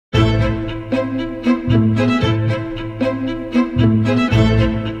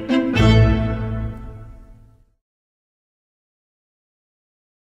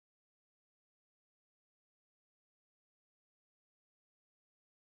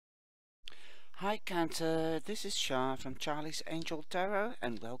Hi Cancer, this is Shah from Charlie's Angel Tarot,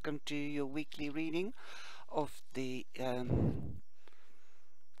 and welcome to your weekly reading of the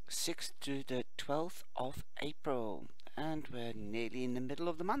 6th to the 12th of April. And we're nearly in the middle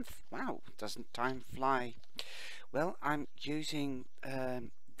of the month. Wow, doesn't time fly? Well, I'm using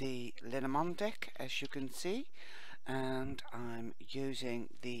the Lenormand deck, as you can see, and I'm using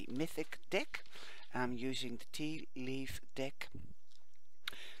the Mythic deck. I'm using the Tea Leaf deck,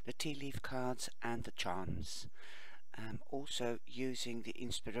 the tea leaf cards and the charms. I'm also using the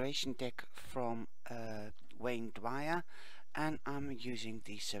inspiration deck from Wayne Dwyer, and I'm using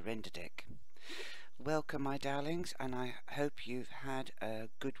the surrender deck. Welcome my darlings, and I hope you've had a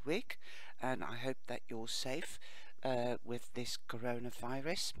good week, and I hope that you're safe with this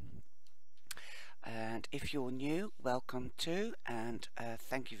coronavirus. And if you're new, welcome too, and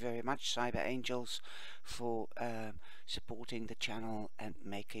thank you very much Cyber Angels for supporting the channel and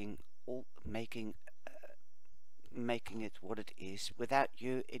making it what it is. Without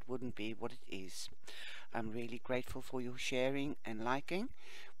you it wouldn't be what it is. I'm really grateful for your sharing and liking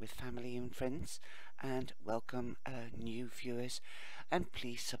with family and friends, and welcome new viewers, and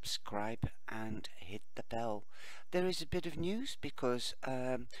please subscribe and hit the bell. There is a bit of news because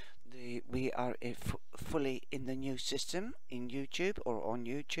we are fully in the new system in YouTube or on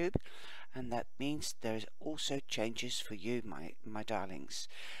YouTube, and that means there's also changes for you, my darlings.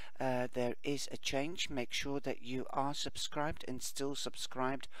 There is a change. Make sure that you are subscribed and still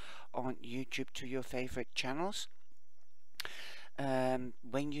subscribed on YouTube to your favorite channels.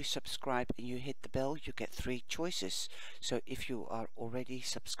 When you subscribe and you hit the bell, you get 3 choices. So if you are already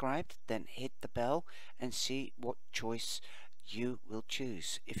subscribed, then hit the bell and see what choice you will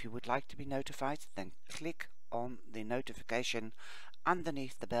choose. If you would like to be notified, then click on the notification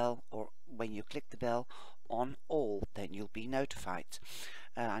underneath the bell, or when you click the bell on all, then you'll be notified.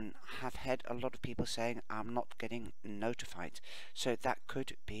 And have had a lot of people saying I'm not getting notified, so that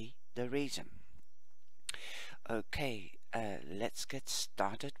could be the reason. Okay, let's get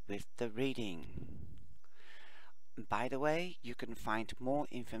started with the reading. By the way, you can find more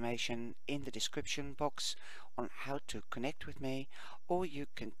information in the description box on how to connect with me, or you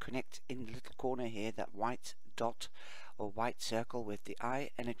can connect in the little corner here, that white dot or white circle with the eye,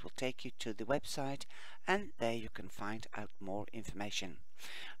 and it will take you to the website, and there you can find out more information.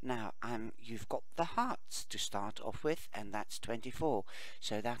 Now, you've got the hearts to start off with, and that's 24,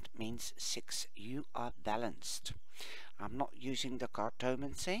 so that means 6. You are balanced. I'm not using the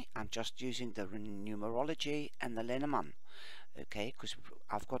cartomancy, I'm just using the numerology and the Lenormand, okay, because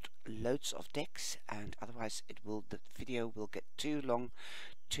I've got loads of decks, and otherwise the video will get too long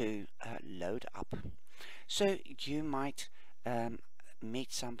to load up. So you might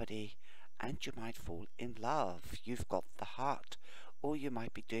meet somebody and you might fall in love. You've got the heart, or you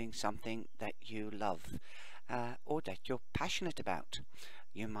might be doing something that you love or that you're passionate about.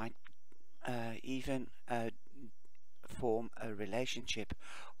 You might even form a relationship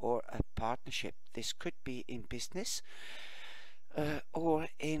or a partnership. This could be in business or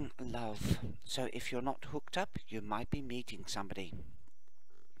in love. So if you're not hooked up, you might be meeting somebody.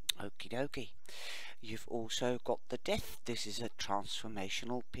 Okie dokie. You've also got the death. This is a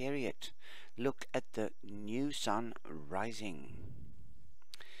transformational period. Look at the new sun rising.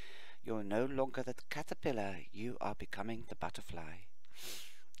 You're no longer the caterpillar, you are becoming the butterfly.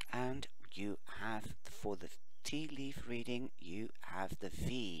 And you have, for the tea leaf reading, you have the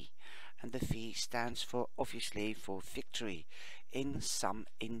V, and the V stands for, obviously, for victory in some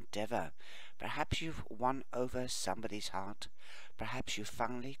endeavor. Perhaps you've won over somebody's heart. Perhaps you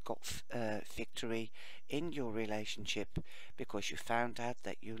finally got victory in your relationship because you found out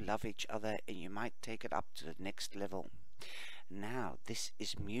that you love each other, and you might take it up to the next level. Now, this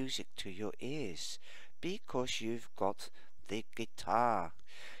is music to your ears because you've got the guitar.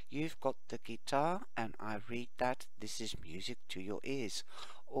 You've got the guitar, and I read that this is music to your ears,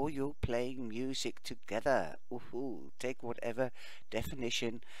 or you're playing music together. Ooh, take whatever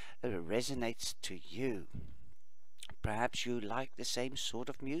definition resonates to you. Perhaps you like the same sort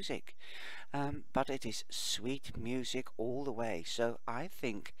of music, but it is sweet music all the way. So I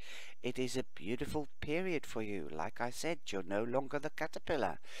think it is a beautiful period for you. Like I said, you're no longer the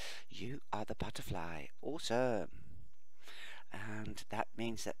caterpillar. You are the butterfly. Awesome. And that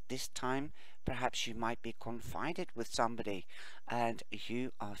means that this time perhaps you might be confided with somebody, and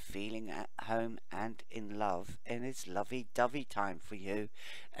you are feeling at home and in love, and it's lovey-dovey time for you,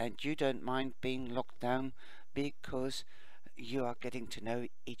 and you don't mind being locked down because you are getting to know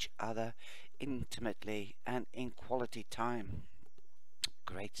each other intimately and in quality time.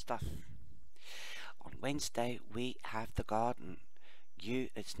 Great stuff. On Wednesday we have the garden. you,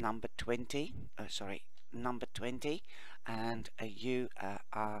 it's number 20, number 20, and you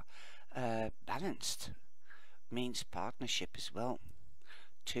are balanced, means partnership as well.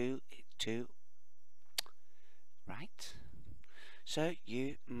 Two, right? So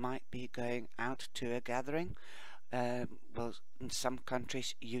you might be going out to a gathering. Well, in some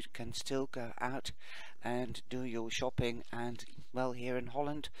countries you can still go out and do your shopping, and well, here in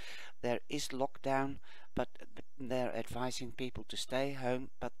Holland there is lockdown, but they're advising people to stay home.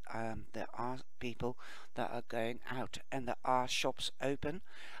 But there are people that are going out, and there are shops open,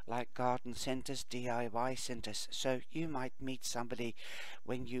 like garden centres, DIY centres. So you might meet somebody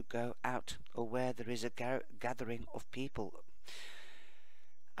when you go out, or where there is a gathering of people.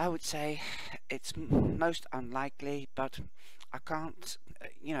 I would say it's most unlikely, but I can't,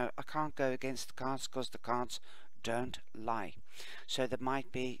 I can't go against the cards, because the cards don't lie. So there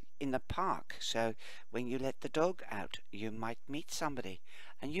might be in the park. So when you let the dog out, you might meet somebody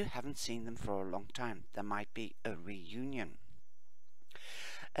and you haven't seen them for a long time. There might be a reunion.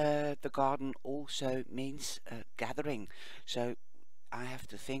 The garden also means gathering. So I have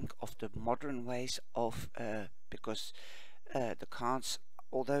to think of the modern ways of, because the cards,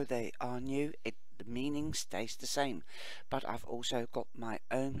 although they are new, the meaning stays the same. But I've also got my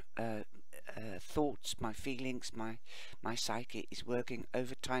own thoughts, my feelings, my psyche is working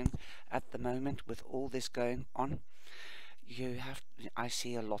overtime at the moment with all this going on. I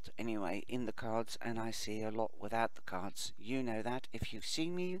see a lot anyway in the cards, and I see a lot without the cards. You know that. If you've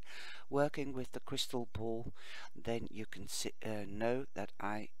seen me working with the crystal ball, then you can know that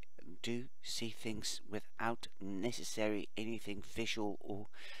I do see things without necessary anything visual or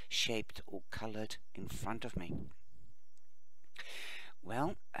shaped or colored in front of me.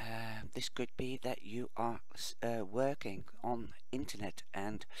 Well, this could be that you are working on internet,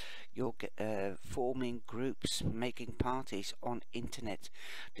 and you're forming groups, making parties on internet,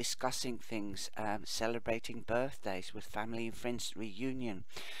 discussing things, celebrating birthdays with family and friends, reunion.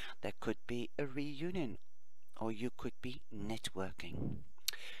 There could be a reunion, or you could be networking.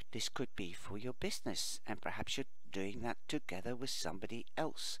 This could be for your business, and perhaps you're doing that together with somebody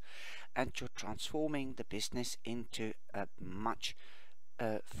else, and you're transforming the business into a much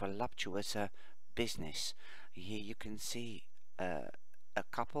voluptuouser business. Here you can see a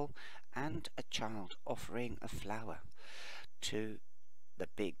couple and a child offering a flower to the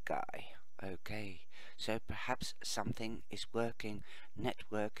big guy. Okay, so perhaps something is working,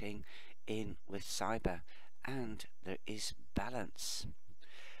 networking in with cyber, and there is balance.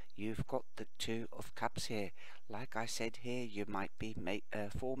 You've got the Two of Cups here. Like I said, here you might be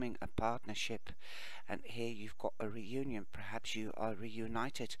forming a partnership, and here you've got a reunion. Perhaps you are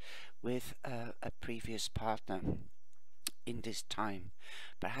reunited with a previous partner in this time.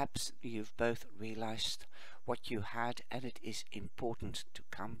 Perhaps you've both realized what you had, and it is important to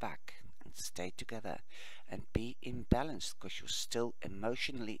come back and stay together and be in balance, because you're still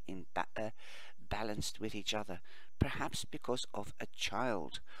emotionally balanced with each other, perhaps because of a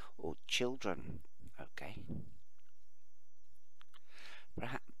child or children. Okay,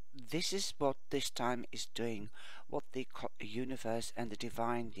 perhaps this is what this time is doing, what the universe and the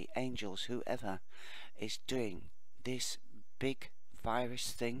divine, the angels, whoever is doing. This big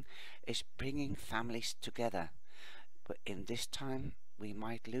virus thing is bringing families together, but in this time we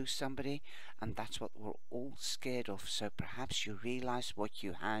might lose somebody, and that's what we're all scared of. So perhaps you realize what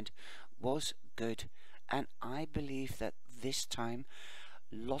you had was good, and I believe that this time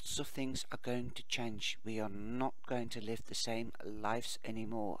lots of things are going to change. We are not going to live the same lives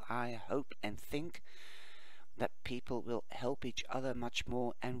anymore. I hope and think that people will help each other much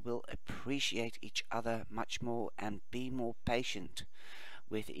more, and will appreciate each other much more, and be more patient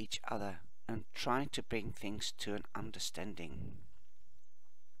with each other, and try to bring things to an understanding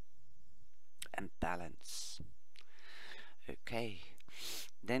and balance. Okay,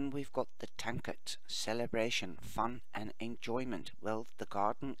 then we've got the tankard, celebration, fun and enjoyment. Well, the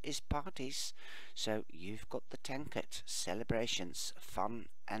garden is parties, so you've got the tankard, celebrations, fun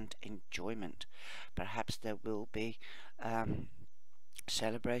and enjoyment. Perhaps there will be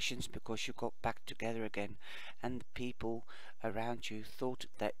celebrations because you got back together again, and the people around you thought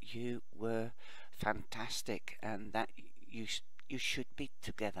that you were fantastic, and that you should be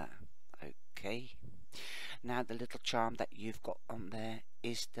together. Okay, now the little charm that you've got on there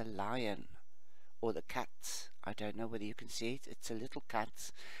is the lion, or the cat. I don't know whether you can see it. It's a little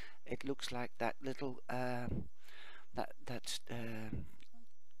cat. It looks like that little that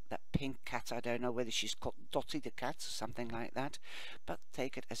pink cat. I don't know whether she's got Dotty the cat or something like that, but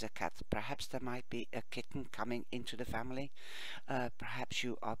take it as a cat. Perhaps there might be a kitten coming into the family. Perhaps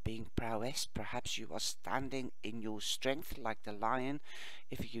you are being prowess. Perhaps you are standing in your strength like the lion.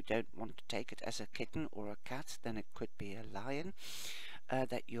 If you don't want to take it as a kitten or a cat, then it could be a lion.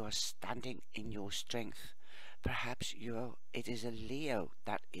 That you are standing in your strength. Perhaps it is a Leo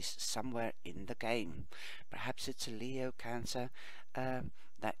that is somewhere in the game. Perhaps it's a Leo Cancer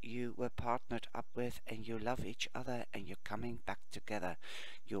that you were partnered up with, and you love each other and you're coming back together.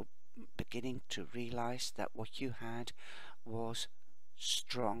 You're beginning to realize that what you had was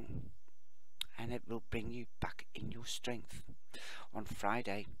strong, and it will bring you back in your strength. On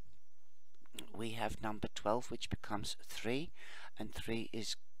Friday we have number 12, which becomes 3, and 3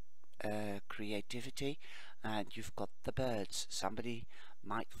 is creativity, and you've got the birds. Somebody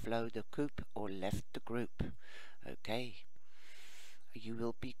might flow the coop or left the group. Okay, you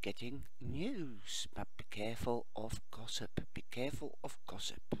will be getting news, but be careful of gossip. Be careful of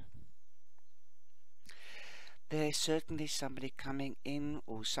gossip. There's certainly somebody coming in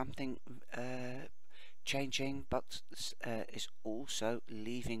or something changing, but is also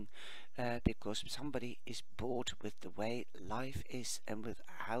leaving because somebody is bored with the way life is and with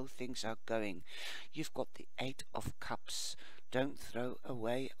how things are going. You've got the 8 of Cups. Don't throw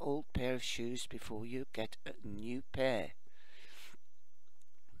away old pair of shoes before you get a new pair.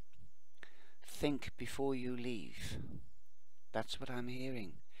 Think before you leave. That's what I'm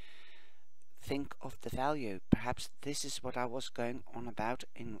hearing. Think of the value. Perhaps this is what I was going on about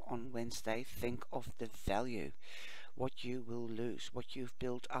on Wednesday. Think of the value. What you will lose, what you've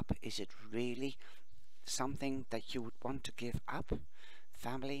built up. Is it really something that you would want to give up?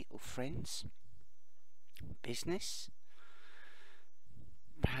 Family or friends? Business?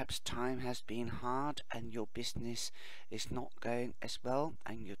 Perhaps time has been hard and your business is not going as well,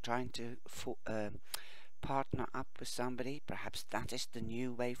 and you're trying to partner up with somebody. Perhaps that is the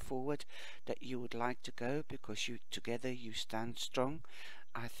new way forward that you would like to go, because together you stand strong.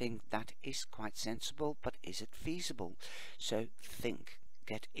 I think that is quite sensible, but is it feasible? So think,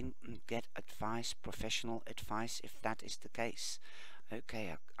 get advice, professional advice, if that is the case.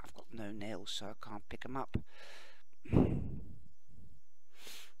 Okay, I've got no nails, so I can't pick them up.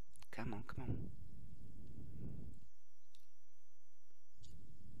 Come on, come on.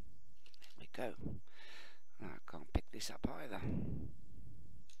 There we go. I can't pick this up either.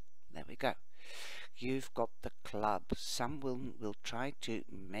 There we go. You've got the club. Some will try to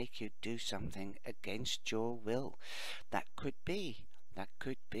make you do something against your will. That could be.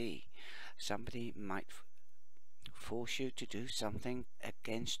 Somebody might force you to do something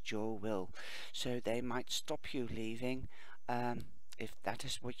against your will. So they might stop you leaving if that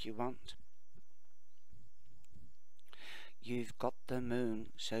is what you want. You've got the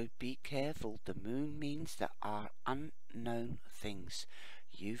moon, so be careful. The moon means there are unknown things.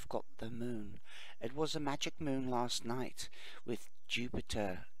 You've got the moon. It was a magic moon last night with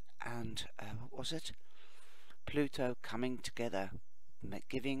Jupiter and what was it? Pluto coming together,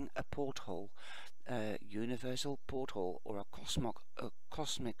 giving a porthole, universal porthole, or a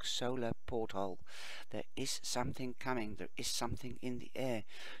cosmic solar porthole. There is something coming. There is something in the air.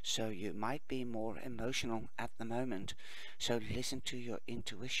 So you might be more emotional at the moment. So listen to your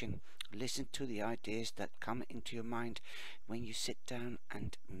intuition. Listen to the ideas that come into your mind when you sit down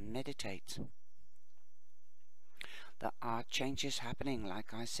and meditate. There are changes happening.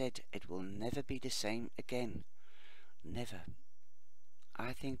 Like I said, it will never be the same again. Never.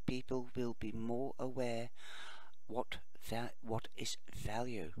 I think people will be more aware what is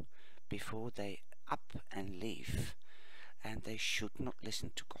value before they up and leave, and they should not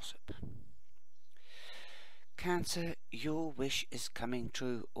listen to gossip. Cancer, your wish is coming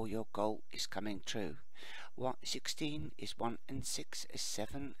true, or your goal is coming true. 16 is 1 and 6 is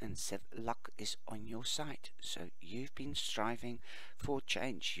 7, and luck is on your side. So you've been striving for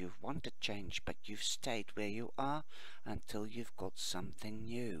change. You've wanted change, but you've stayed where you are until you've got something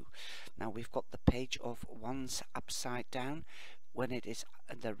new. Now we've got the Page of Wands upside down. When it is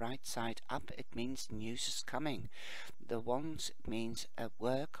the right side up, it means news is coming. The Wands means a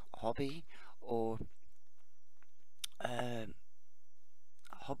work, hobby, or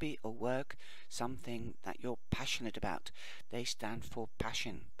work, something that you're passionate about. They stand for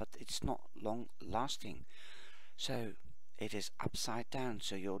passion, but it's not long lasting. So it is upside down,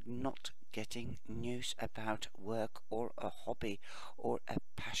 so you're not getting news about work or a hobby or a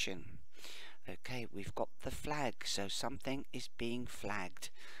passion. Okay, we've got the flag, so something is being flagged.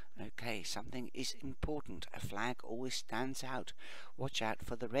 Okay, something is important. A flag always stands out. Watch out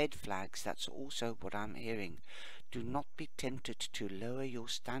for the red flags. That's also what I'm hearing. Do not be tempted to lower your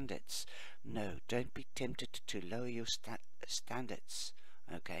standards. No, don't be tempted to lower your standards.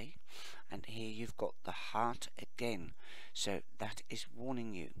 Okay? And here you've got the heart again. So that is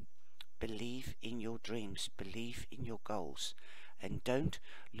warning you. Believe in your dreams. Believe in your goals. And don't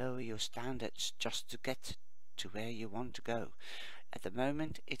lower your standards just to get to where you want to go. At the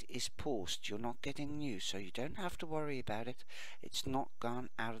moment it is paused, you're not getting news, so you don't have to worry about it. It's not gone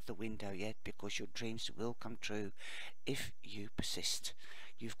out of the window yet, because your dreams will come true if you persist.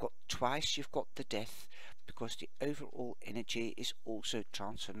 You've got the death, because the overall energy is also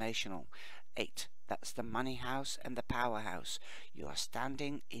transformational. 8, that's the money house and the power house. You are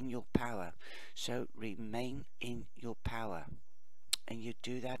standing in your power, so remain in your power. And you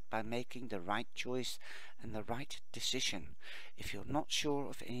do that by making the right choice and the right decision. If you're not sure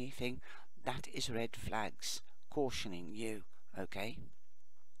of anything, that is red flags cautioning you. Okay?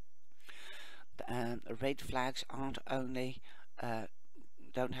 Red flags aren't only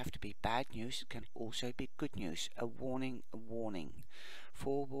don't have to be bad news, it can also be good news. A warning, a warning.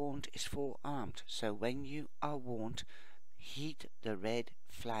 Forewarned is forearmed. So when you are warned, heed the red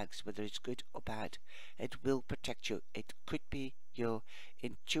flags, whether it's good or bad. It will protect you. It could be your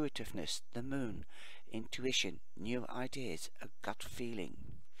intuitiveness, the moon, intuition, new ideas, a gut feeling.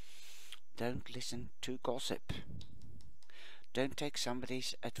 Don't listen to gossip. Don't take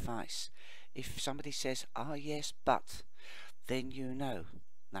somebody's advice. If somebody says, ah yes, but, then you know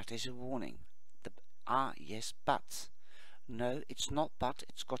that is a warning. The ah yes, but. No, it's not but,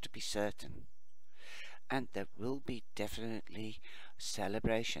 it's got to be certain. And there will be definitely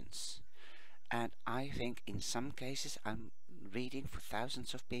celebrations. And I think in some cases, I'm reading for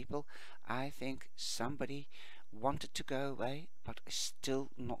thousands of people, I think somebody wanted to go away but is still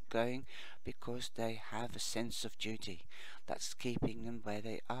not going because they have a sense of duty that's keeping them where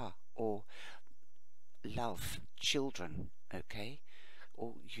they are, or love, children, okay?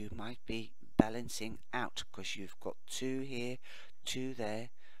 Or you might be balancing out because you've got 2 here, 2 there,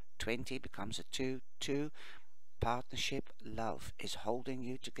 20 becomes a 2, 2. Partnership, love is holding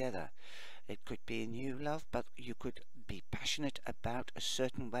you together. It could be a new love, but you could be passionate about a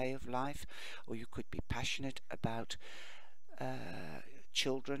certain way of life, or you could be passionate about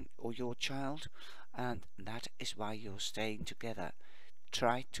children or your child, and that is why you're staying together.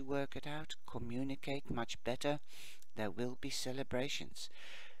 Try to work it out, communicate much better. There will be celebrations.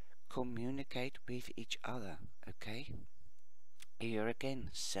 Communicate with each other, okay? Here again,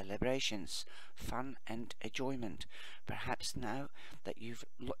 celebrations, fun and enjoyment. Perhaps now that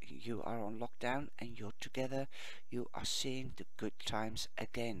you are on lockdown and you're together, you are seeing the good times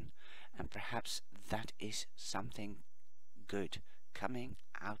again, and perhaps that is something good coming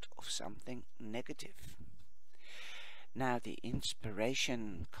out of something negative. Now the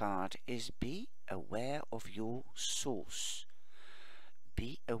inspiration card is be aware of your source.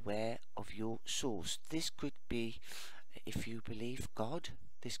 Be aware of your source. This could be, if you believe God,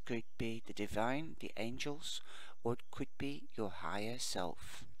 this could be the divine, the angels, or it could be your higher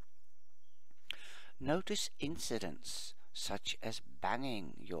self. Notice incidents such as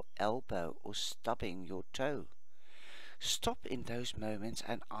banging your elbow or stubbing your toe. Stop in those moments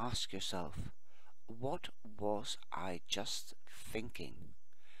and ask yourself, what was I just thinking?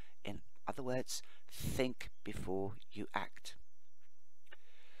 In other words, think before you act.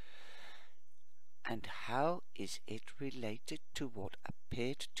 And how is it related to what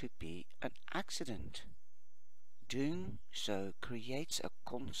appeared to be an accident? Doing so creates a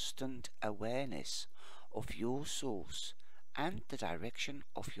constant awareness of your source and the direction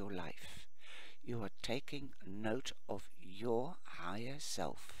of your life. You are taking note of your higher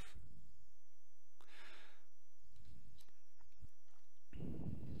self.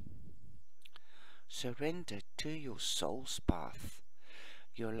 Surrender to your soul's path.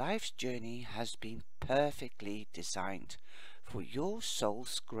 Your life's journey has been perfectly designed for your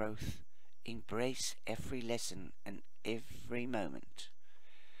soul's growth. Embrace every lesson and every moment.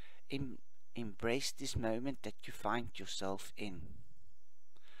 Embrace this moment that you find yourself in.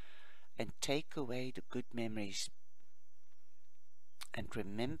 And take away the good memories. And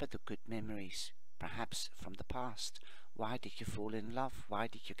remember the good memories, perhaps from the past. Why did you fall in love? Why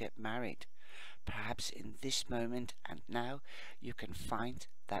did you get married? Perhaps in this moment and now you can find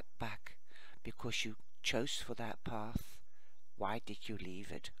that back because you chose for that path. Why did you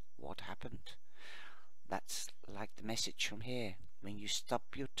leave it? What happened? That's like the message from here. When you stub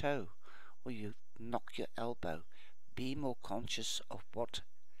your toe or you knock your elbow, be more conscious of what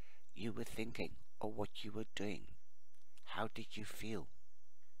you were thinking or what you were doing. How did you feel?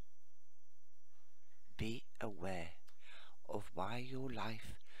 be aware of why your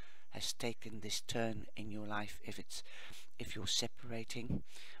life has taken this turn in your life. If you're separating,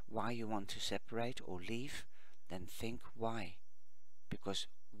 why you want to separate or leave, then think why. Because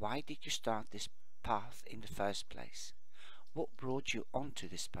why did you start this path in the first place? What brought you onto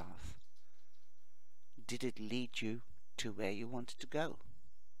this path? Did it lead you to where you wanted to go?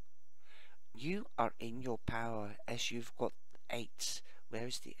 You are in your power, as you've got 8. Where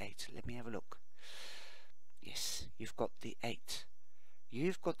is the 8? Let me have a look. Yes, you've got the 8.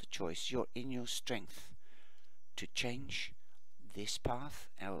 You've got the choice. You're in your strength to change this path,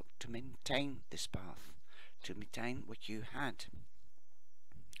 or to maintain this path, to maintain what you had.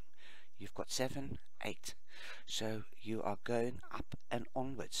 You've got 7, 8. So you are going up and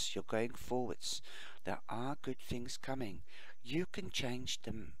onwards. You're going forwards. There are good things coming. You can change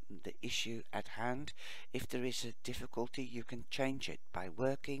the issue at hand. If there is a difficulty, you can change it by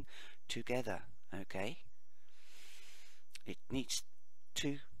working together. Okay? It needs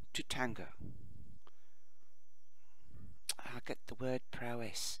two to tango. I get the word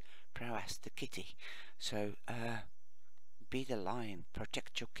prowess, the kitty. So, be the lion,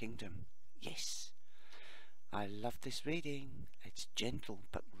 protect your kingdom. Yes, I love this reading. It's gentle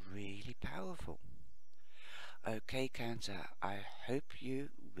but really powerful. Okay, Cancer, I hope you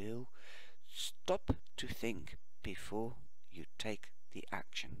will stop to think before you take the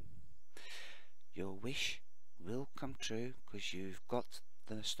action. Your wish will come true because you've got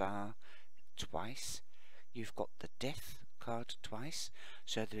the star twice. You've got the death card twice,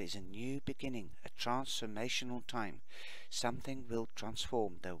 so there is a new beginning, a transformational time. Something will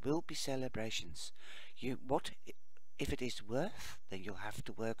transform. There will be celebrations. What if it is worth, then you'll have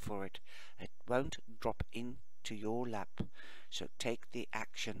to work for it. It won't drop into your lap. So take the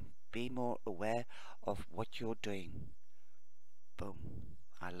action. Be more aware of what you're doing. Boom.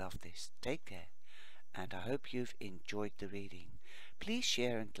 I love this. Take care. And I hope you've enjoyed the reading. Please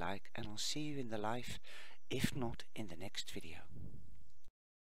share and like, and I'll see you in the life, if not in the next video.